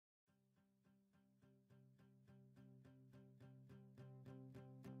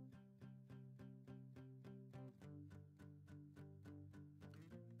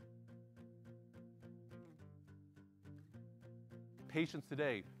patients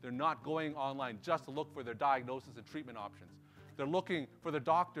today, they're not going online just to look for their diagnosis and treatment options. They're looking for their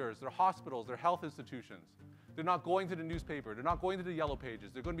doctors, their hospitals, their health institutions. They're not going to the newspaper. They're not going to the yellow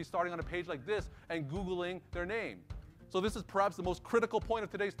pages. They're going to be starting on a page like this and Googling their name. So this is perhaps the most critical point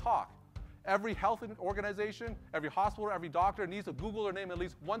of today's talk. Every health organization, every hospital, every doctor needs to Google their name at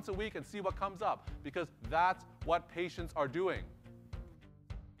least once a week and see what comes up, because that's what patients are doing.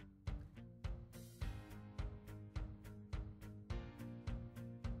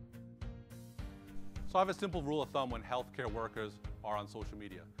 So I have a simple rule of thumb when healthcare workers are on social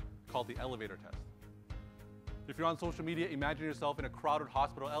media, called the elevator test. If you're on social media, imagine yourself in a crowded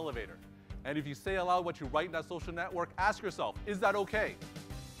hospital elevator. And if you say aloud what you write in that social network, ask yourself, is that okay?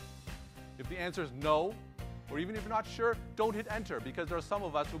 If the answer is no, or even if you're not sure, don't hit enter, because there are some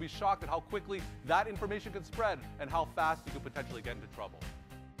of us who will be shocked at how quickly that information can spread and how fast you could potentially get into trouble.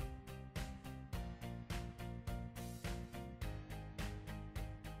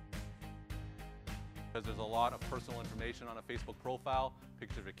 Because there's a lot of personal information on a Facebook profile,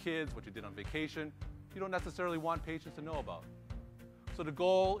 pictures of your kids, what you did on vacation, you don't necessarily want patients to know about. So the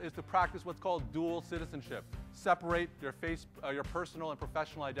goal is to practice what's called dual citizenship. Separate your personal and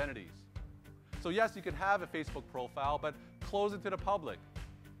professional identities. So yes, you can have a Facebook profile, but close it to the public.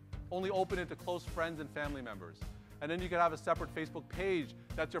 Only open it to close friends and family members. And then you can have a separate Facebook page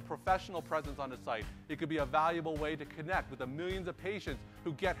that's your professional presence on the site. It could be a valuable way to connect with the millions of patients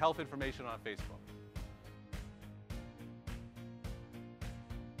who get health information on Facebook.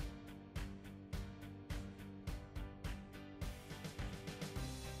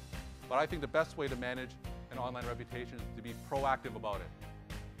 But I think the best way to manage an online reputation is to be proactive about it.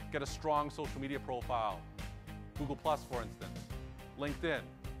 Get a strong social media profile, Google+, for instance, LinkedIn.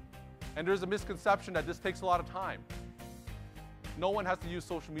 And there's a misconception that this takes a lot of time. No one has to use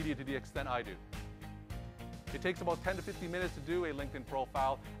social media to the extent I do. It takes about 10 to 15 minutes to do a LinkedIn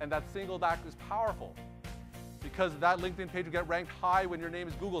profile, and that single act is powerful, because that LinkedIn page will get ranked high when your name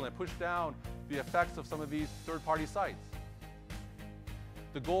is Googled and push down the effects of some of these third-party sites.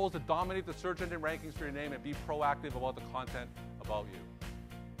 The goal is to dominate the search engine rankings for your name and be proactive about the content about you.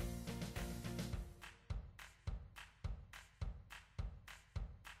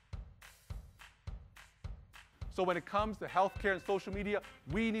 So when it comes to healthcare and social media,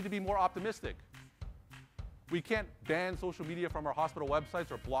 we need to be more optimistic. We can't ban social media from our hospital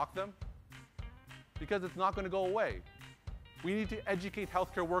websites or block them, because it's not going to go away. We need to educate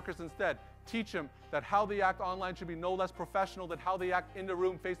healthcare workers instead. Teach them that how they act online should be no less professional than how they act in the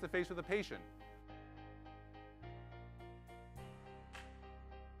room face-to-face with the patient.